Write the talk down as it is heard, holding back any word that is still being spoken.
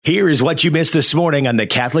Here is what you missed this morning on the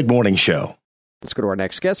Catholic Morning Show. Let's go to our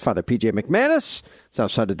next guest, Father P.J. McManus, south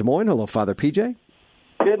side of Des Moines. Hello, Father P.J.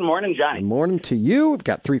 Good morning, Johnny. Good morning to you. We've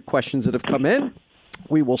got 3 questions that have come in.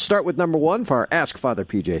 We will start with number 1 for our Ask Father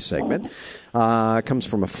P.J. segment. Comes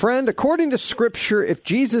from a friend. According to Scripture, if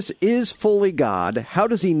Jesus is fully God, how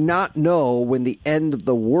does he not know when the end of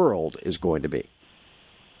the world is going to be?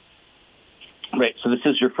 Right, so this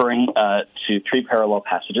is referring to 3 parallel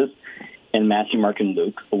passages in Matthew, Mark, and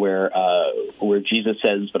Luke, where Jesus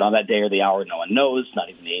says, "But on that day or the hour no one knows, not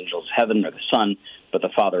even the angels of heaven or the Son, but the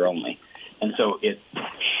Father only." And so it's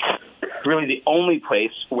really the only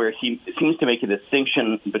place where he seems to make a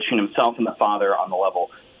distinction between himself and the Father on the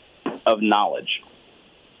level of knowledge.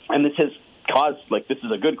 And this has caused, this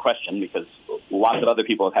is a good question because lots of other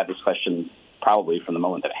people have had this question probably from the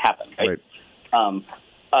moment that it happened, right?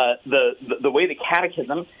 The way the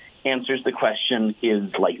Catechism answers the question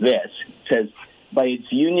is like this. It says, by its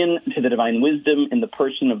union to the divine wisdom in the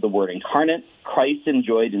person of the Word incarnate, Christ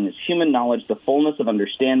enjoyed in his human knowledge the fullness of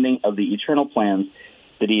understanding of the eternal plans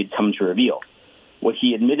that he had come to reveal. What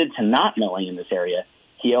he admitted to not knowing in this area,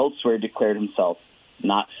 he elsewhere declared himself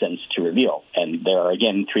not sent to reveal. And there are,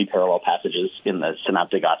 again, 3 parallel passages in the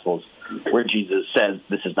Synoptic Gospels where Jesus says,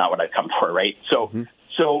 this is not what I've come for, right? So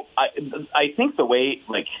I think the way,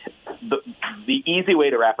 the easy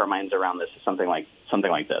way to wrap our minds around this is something like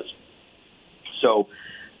this. So,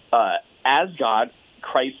 as God,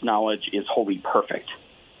 Christ's knowledge is wholly perfect,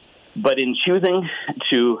 but in choosing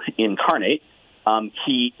to incarnate,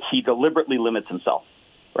 he deliberately limits himself,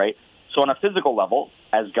 right? So, on a physical level,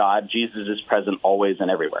 as God, Jesus is present always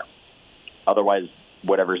and everywhere. Otherwise,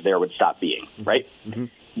 whatever's there would stop being, right? Mm-hmm.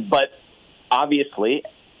 But obviously,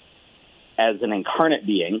 as an incarnate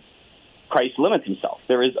being, Christ limits himself.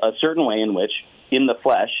 There is a certain way in which, in the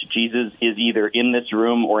flesh, Jesus is either in this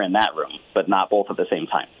room or in that room, but not both at the same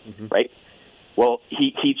time, right? Well,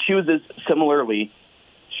 he chooses similarly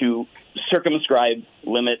to circumscribe,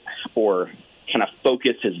 limit, or kind of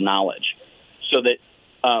focus his knowledge so that,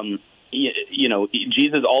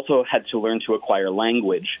 Jesus also had to learn to acquire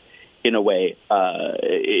language in a way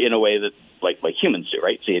that like humans do,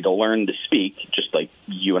 right? So you had to learn to speak just like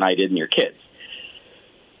you and I did and your kids.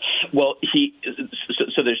 Well,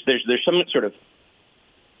 so there's some sort of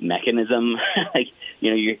mechanism,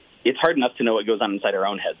 it's hard enough to know what goes on inside our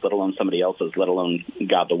own heads, let alone somebody else's, let alone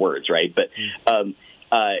God the words, right? But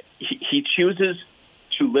he chooses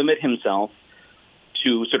to limit himself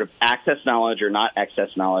to sort of access knowledge or not access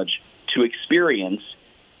knowledge, to experience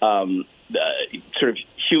sort of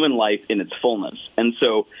human life in its fullness. And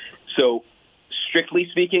so strictly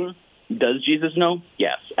speaking, does Jesus know?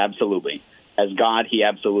 Yes, absolutely. As God, he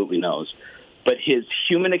absolutely knows. But his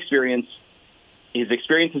human experience, his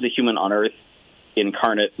experience as a human on earth,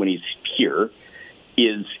 incarnate when he's here,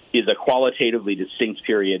 is a qualitatively distinct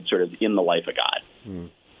period sort of in the life of God.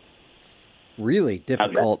 Really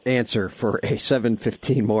difficult answer for a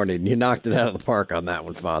 7:15 morning. You knocked it out of the park on that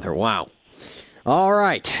one, Father. Wow. All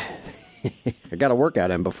right. I got a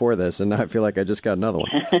workout in before this, and now I feel like I just got another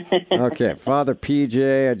one. Okay, Father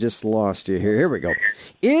PJ, I just lost you here. Here we go.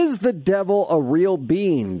 Is the devil a real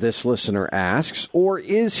being, this listener asks, or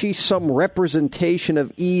is he some representation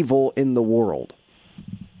of evil in the world?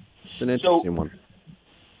 It's an interesting one.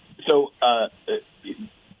 So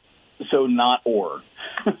not or.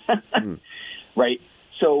 Right?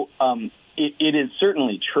 So it is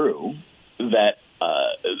certainly true that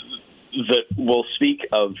we'll speak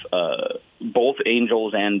of both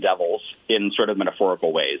angels and devils in sort of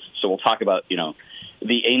metaphorical ways. So we'll talk about,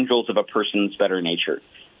 the angels of a person's better nature.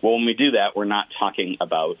 Well, when we do that, we're not talking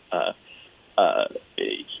about a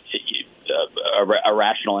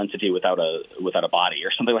rational entity without a body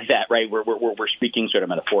or something like that, right? We're speaking sort of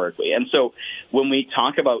metaphorically. And so when we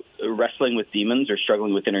talk about wrestling with demons or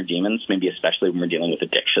struggling with inner demons, maybe especially when we're dealing with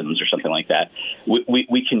addictions or something like that,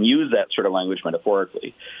 we can use that sort of language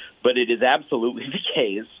metaphorically. But it is absolutely the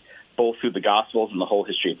case, both through the Gospels and the whole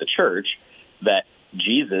history of the Church, that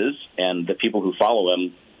Jesus and the people who follow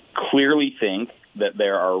him clearly think that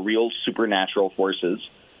there are real supernatural forces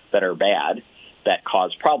that are bad that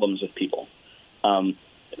cause problems with people.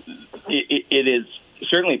 It is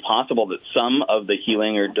certainly possible that some of the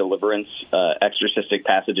healing or deliverance exorcistic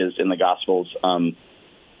passages in the Gospels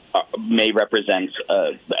may represent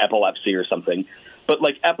epilepsy or something. But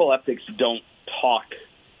epileptics don't talk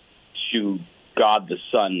to God the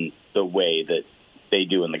Son the way that they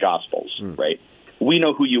do in the Gospels, right? We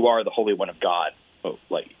know who you are, the Holy One of God.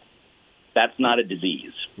 That's not a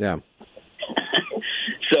disease. Yeah.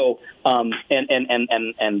 So,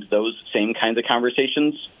 and those same kinds of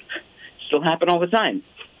conversations still happen all the time.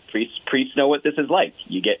 Priests know what this is like.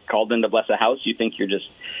 You get called in to bless a house. You think you're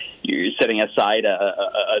setting aside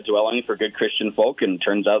a dwelling for good Christian folk, and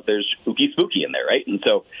turns out there's spooky in there, right? And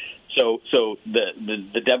so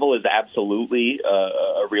the devil is absolutely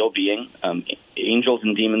a real being. Angels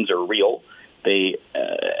and demons are real. They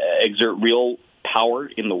exert real power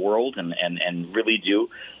in the world and really do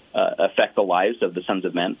affect the lives of the sons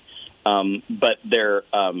of men. But they're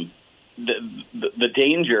the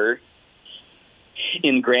danger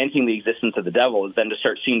in granting the existence of the devil is then to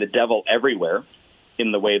start seeing the devil everywhere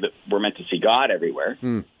in the way that we're meant to see God everywhere,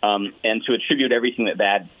 and to attribute everything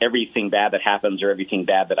bad that happens or everything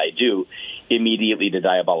bad that I do immediately to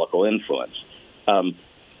diabolical influence. I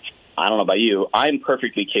don't know about you. I'm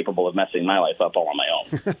perfectly capable of messing my life up all on my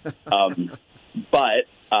own. But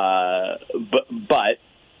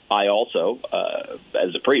I also,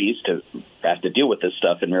 as a priest, have to deal with this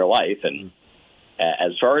stuff in real life, and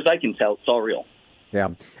as far as I can tell, it's all real. Yeah.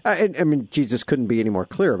 I mean, Jesus couldn't be any more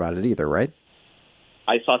clear about it either, right?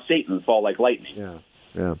 I saw Satan fall like lightning.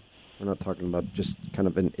 Yeah. We're not talking about just kind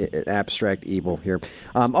of an abstract evil here.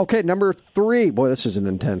 Okay, number 3. Boy, this is an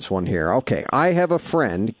intense one here. Okay, I have a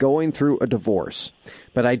friend going through a divorce,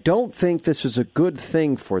 but I don't think this is a good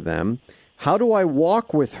thing for them. How do I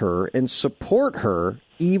walk with her and support her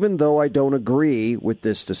even though I don't agree with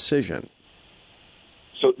this decision?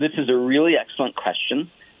 So this is a really excellent question,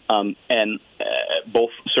 and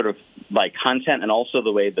both sort of by content and also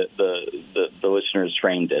the way that the listeners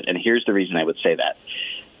framed it. And here's the reason I would say that.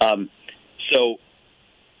 So,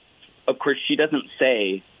 of course, she doesn't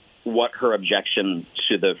say what her objection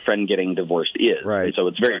to the friend getting divorced is. Right. And so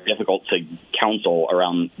it's very difficult to counsel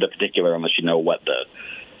around the particular unless you know what the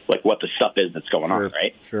stuff is that's going on,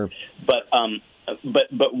 right? Sure. But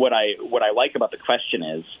what I like about the question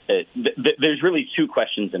is there's really 2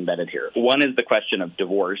 questions embedded here. One is the question of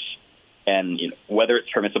divorce and whether it's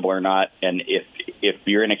permissible or not, and if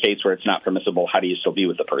you're in a case where it's not permissible, how do you still be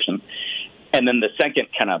with the person? And then the second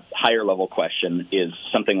kind of higher level question is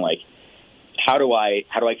something like, how do I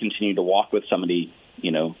continue to walk with somebody,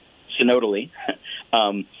 synodally,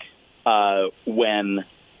 when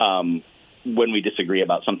we disagree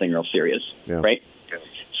about something real serious, right?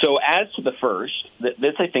 So as to the first,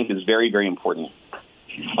 this I think is very, very important.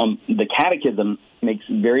 The Catechism makes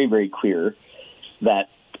very, very clear that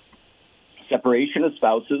separation of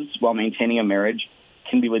spouses while maintaining a marriage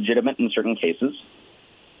can be legitimate in certain cases,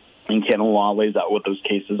 and canon law lays out what those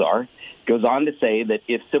cases are. Goes on to say that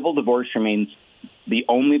if civil divorce remains the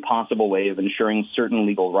only possible way of ensuring certain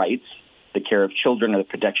legal rights, the care of children or the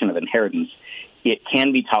protection of inheritance, it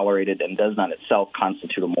can be tolerated and does not itself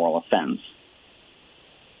constitute a moral offense.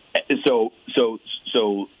 So the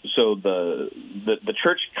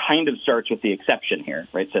church kind of starts with the exception here,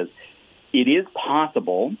 right? It says it is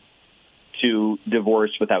possible to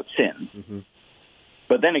divorce without sin. Mm-hmm.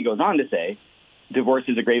 But then it goes on to say divorce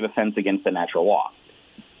is a grave offense against the natural law.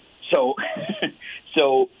 So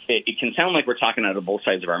it can sound like we're talking out of both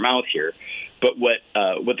sides of our mouth here, but what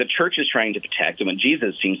the church is trying to protect, and what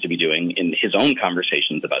Jesus seems to be doing in his own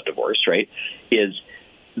conversations about divorce, right, is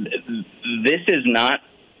this is not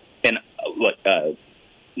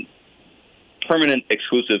permanent,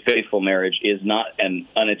 exclusive, faithful marriage is not an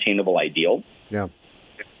unattainable ideal. Yeah.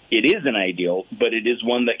 It is an ideal, but it is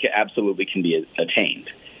one that absolutely can be attained.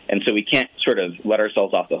 And so we can't sort of let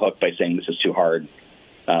ourselves off the hook by saying this is too hard.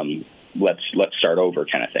 Let's start over,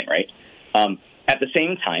 kind of thing, right? At the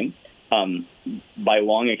same time, by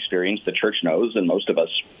long experience, the church knows, and most of us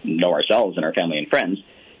know ourselves and our family and friends,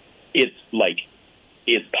 it's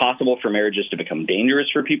possible for marriages to become dangerous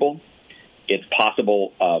for people. It's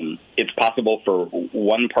possible for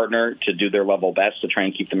one partner to do their level best to try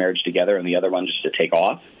and keep the marriage together, and the other one just to take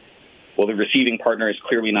off. Well, the receiving partner is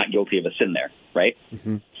clearly not guilty of a sin there, right?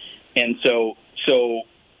 Mm-hmm. And so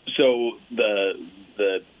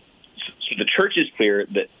the church is clear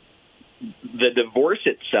that the divorce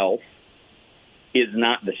itself is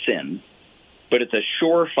not the sin, but it's a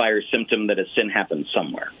surefire symptom that a sin happened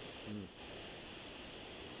somewhere.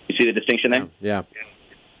 You see the distinction there? Yeah.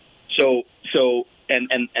 So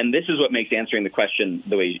and this is what makes answering the question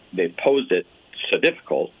the way they've posed it so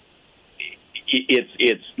difficult.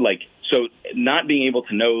 It's like, so not being able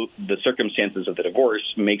to know the circumstances of the divorce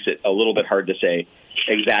makes it a little bit hard to say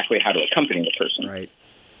exactly how to accompany the person. Right.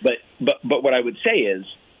 But what I would say is,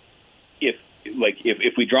 if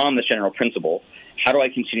we draw on this general principle, how do I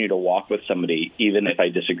continue to walk with somebody even if I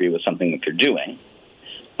disagree with something that they're doing?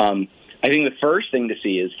 I think the first thing to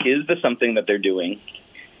see is this something that they're doing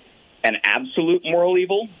an absolute moral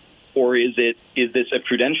evil, or is this a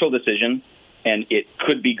prudential decision and it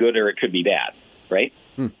could be good or it could be bad, right?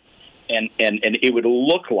 and it would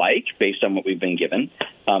look like, based on what we've been given,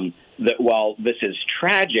 that while this is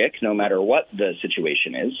tragic, no matter what the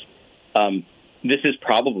situation is, this is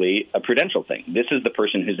probably a prudential thing. This is the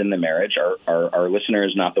person who's in the marriage. Our listener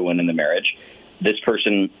is not the one in the marriage. This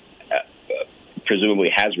person presumably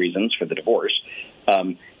has reasons for the divorce,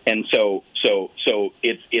 and so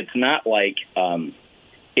it's not like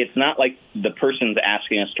the person's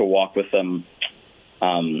asking us to walk with them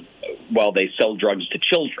while they sell drugs to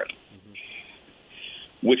children,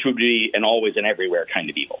 which would be an always and everywhere kind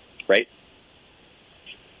of evil, right?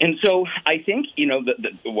 And so I think,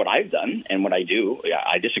 what I've done and what I do,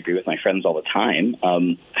 I disagree with my friends all the time.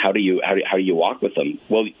 How do you walk with them?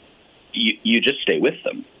 Well, you just stay with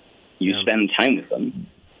them. You spend time with them.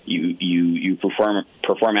 You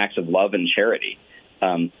perform acts of love and charity.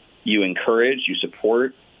 You encourage, you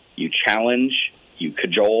support, you challenge, you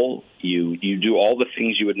cajole, you do all the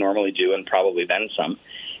things you would normally do and probably then some.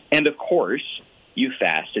 And of course, you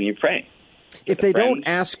fast and you pray. If they don't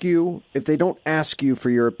ask you for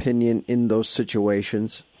your opinion in those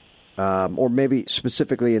situations, or maybe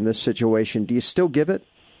specifically in this situation, do you still give it?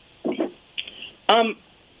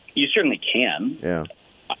 You certainly can. Yeah.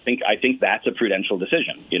 I think that's a prudential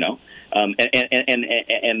decision, and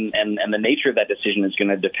the nature of that decision is going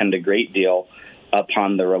to depend a great deal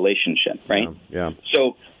upon the relationship, right? Yeah.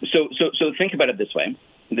 So think about it this way.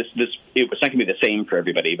 It's not going to be the same for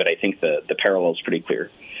everybody, but I think the parallel is pretty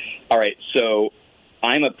clear. All right, so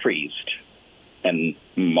I'm a priest, and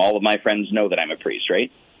all of my friends know that I'm a priest, right?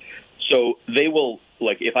 So they will,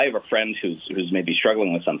 if I have a friend who's maybe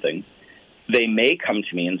struggling with something, they may come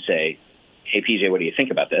to me and say, "Hey, PJ, what do you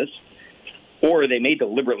think about this?" Or they may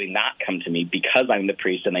deliberately not come to me because I'm the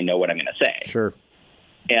priest and they know what I'm going to say. Sure.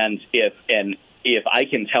 And if I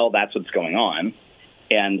can tell that's what's going on,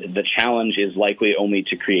 and the challenge is likely only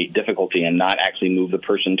to create difficulty and not actually move the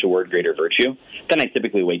person toward greater virtue, then I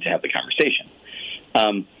typically wait to have the conversation.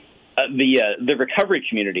 The recovery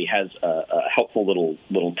community has a helpful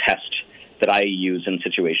little test that I use in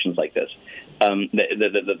situations like this.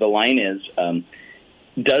 The line is,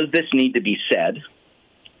 does this need to be said?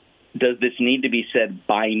 Does this need to be said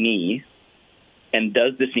by me? And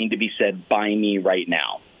does this need to be said by me right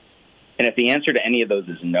now? And if the answer to any of those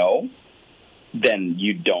is no, then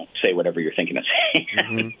you don't say whatever you're thinking of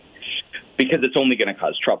saying, because it's only going to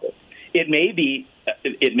cause trouble. It may be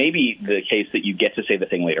the case that you get to say the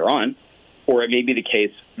thing later on, or it may be the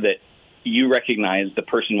case that you recognize the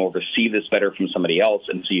person will receive this better from somebody else,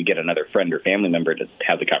 and so you get another friend or family member to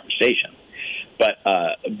have the conversation. But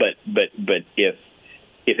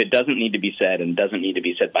if it doesn't need to be said and doesn't need to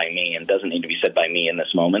be said by me and doesn't need to be said by me in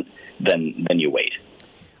this moment, then you wait.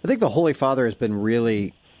 I think the Holy Father has been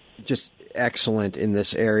really just excellent in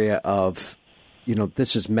this area of,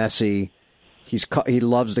 this is messy. He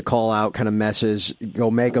loves to call out kind of messes, go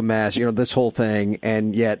make a mess, this whole thing,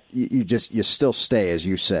 and yet you still stay, as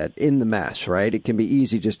you said, in the mess, right? It can be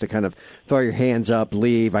easy just to kind of throw your hands up,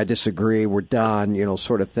 leave, I disagree, we're done,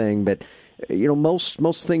 sort of thing. But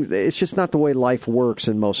most things, it's just not the way life works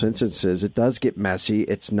in most instances. It does get messy.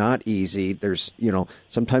 It's not easy. There's,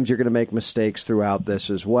 sometimes you're going to make mistakes throughout this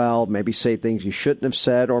as well. Maybe say things you shouldn't have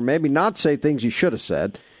said, or maybe not say things you should have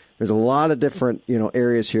said. There's a lot of different,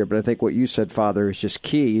 areas here, but I think what you said, Father, is just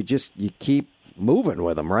key. You keep moving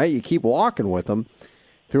with them, right? You keep walking with them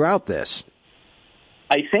throughout this.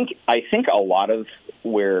 I think a lot of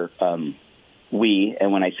where we,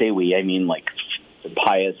 and when I say we, I mean like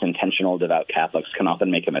pious, intentional, devout Catholics can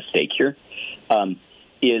often make a mistake here,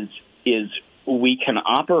 is we can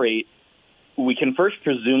first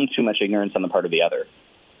presume too much ignorance on the part of the other.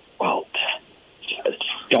 Well,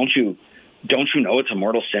 don't you know it's a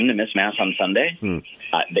mortal sin to miss Mass on Sunday?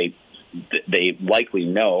 They likely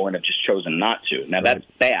know and have just chosen not to. Now, that's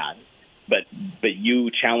bad, but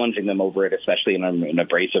you challenging them over it, especially in an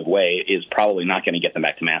abrasive way, is probably not going to get them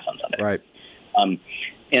back to Mass on Sunday. Right.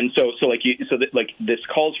 And this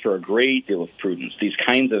calls for a great deal of prudence. These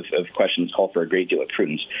kinds of questions call for a great deal of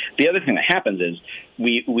prudence. The other thing that happens is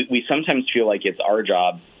we sometimes feel like it's our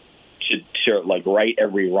job to right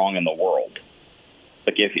every wrong in the world.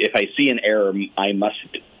 Like if I see an error, I must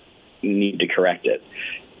need to correct it.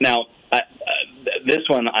 Now, this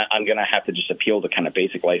one, I'm going to have to just appeal to kind of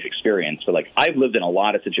basic life experience. But I've lived in a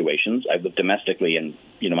lot of situations. I've lived domestically in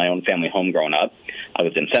my own family home growing up. I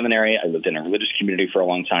lived in seminary. I lived in a religious community for a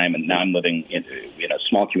long time, and now I'm living in a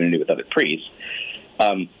small community with other priests.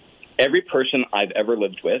 Every person I've ever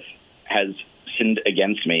lived with has sinned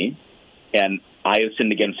against me, and I have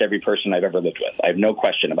sinned against every person I've ever lived with. I have no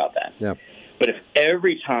question about that. Yeah. But if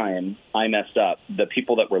every time I messed up, the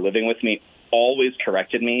people that were living with me always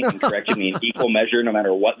corrected me and corrected me in equal measure, no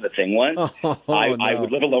matter what the thing was, I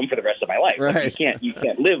would live alone for the rest of my life. Right. Like, you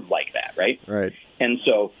can't live like that, right? Right. And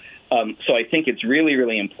so I think it's really,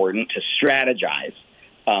 really important to strategize.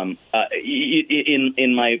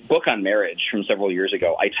 In my book on marriage from several years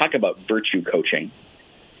ago, I talk about virtue coaching,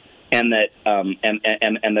 and that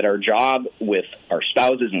and that our job with our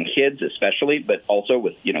spouses and kids, especially, but also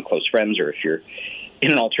with close friends, or if you're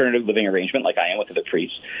in an alternative living arrangement like I am with other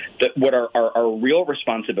priests, that what our real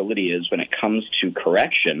responsibility is when it comes to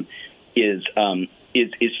correction is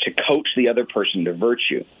to coach the other person to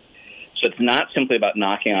virtue. So it's not simply about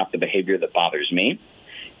knocking off the behavior that bothers me.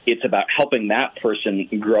 It's about helping that person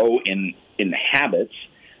grow in the habits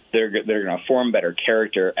that are going to form better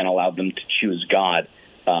character and allow them to choose God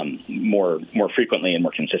more frequently and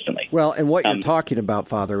more consistently. Well, and what you're talking about,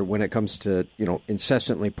 Father, when it comes to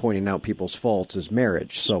incessantly pointing out people's faults, is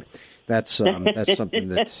marriage. So that's something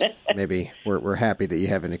that maybe we're happy that you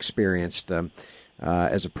haven't experienced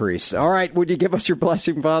as a priest. All right, would you give us your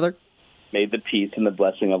blessing, Father? May the peace and the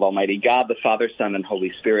blessing of Almighty God, the Father, Son, and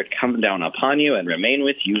Holy Spirit come down upon you and remain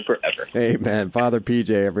with you forever. Amen. Father PJ,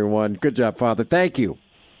 everyone. Good job, Father. Thank you.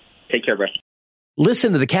 Take care, bro.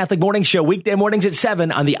 Listen to the Catholic Morning Show weekday mornings at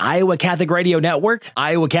 7 on the Iowa Catholic Radio Network,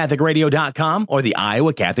 iowacatholicradio.com, or the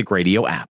Iowa Catholic Radio app.